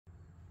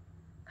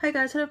Hi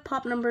guys, I have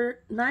pop number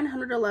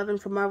 911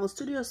 from Marvel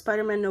Studios,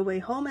 Spider-Man No Way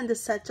Home, and this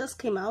set just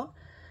came out.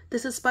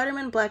 This is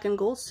Spider-Man black and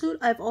gold suit.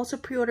 I've also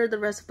pre-ordered the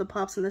rest of the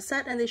pops in the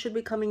set and they should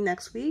be coming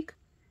next week.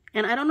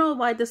 And I don't know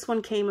why this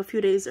one came a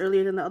few days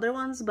earlier than the other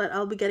ones, but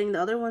I'll be getting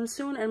the other ones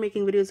soon and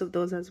making videos of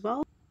those as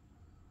well.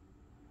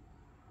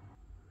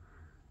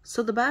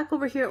 So the back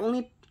over here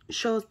only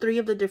shows 3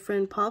 of the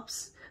different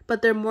pops,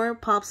 but there are more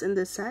pops in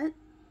this set.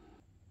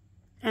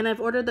 And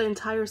I've ordered the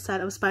entire set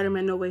of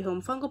Spider-Man No Way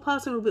Home Funko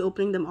Pops and we'll be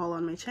opening them all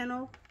on my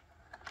channel.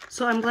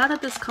 So I'm glad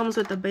that this comes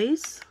with the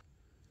base.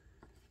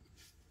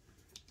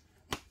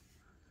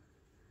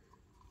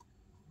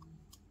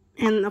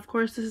 And of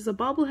course this is a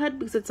Bobble-Head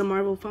because it's a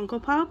Marvel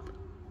Funko Pop.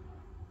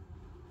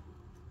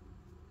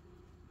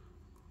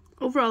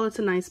 Overall it's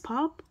a nice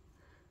pop.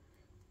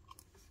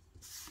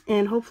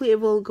 And hopefully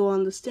it will go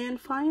on the stand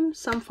fine.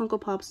 Some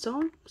Funko Pops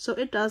don't. So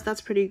it does,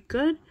 that's pretty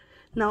good.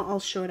 Now I'll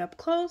show it up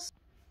close.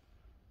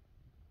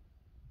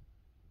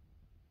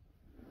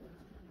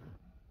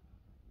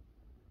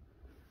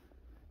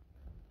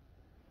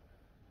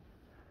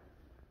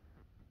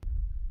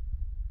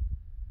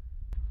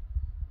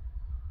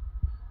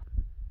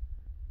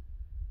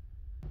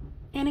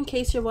 And in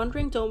case you're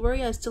wondering, don't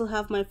worry, I still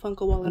have my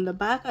Funko wall in the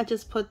back. I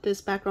just put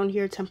this background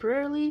here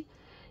temporarily.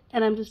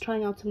 And I'm just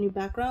trying out some new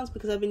backgrounds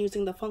because I've been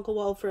using the Funko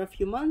wall for a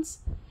few months.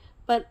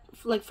 But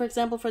like for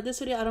example, for this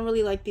video, I don't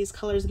really like these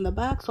colors in the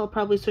back. So I'll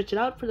probably switch it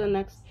out for the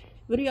next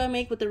video I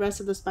make with the rest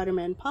of the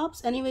Spider-Man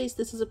pops. Anyways,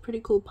 this is a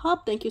pretty cool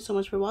pop. Thank you so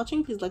much for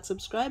watching. Please like,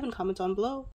 subscribe, and comment on below.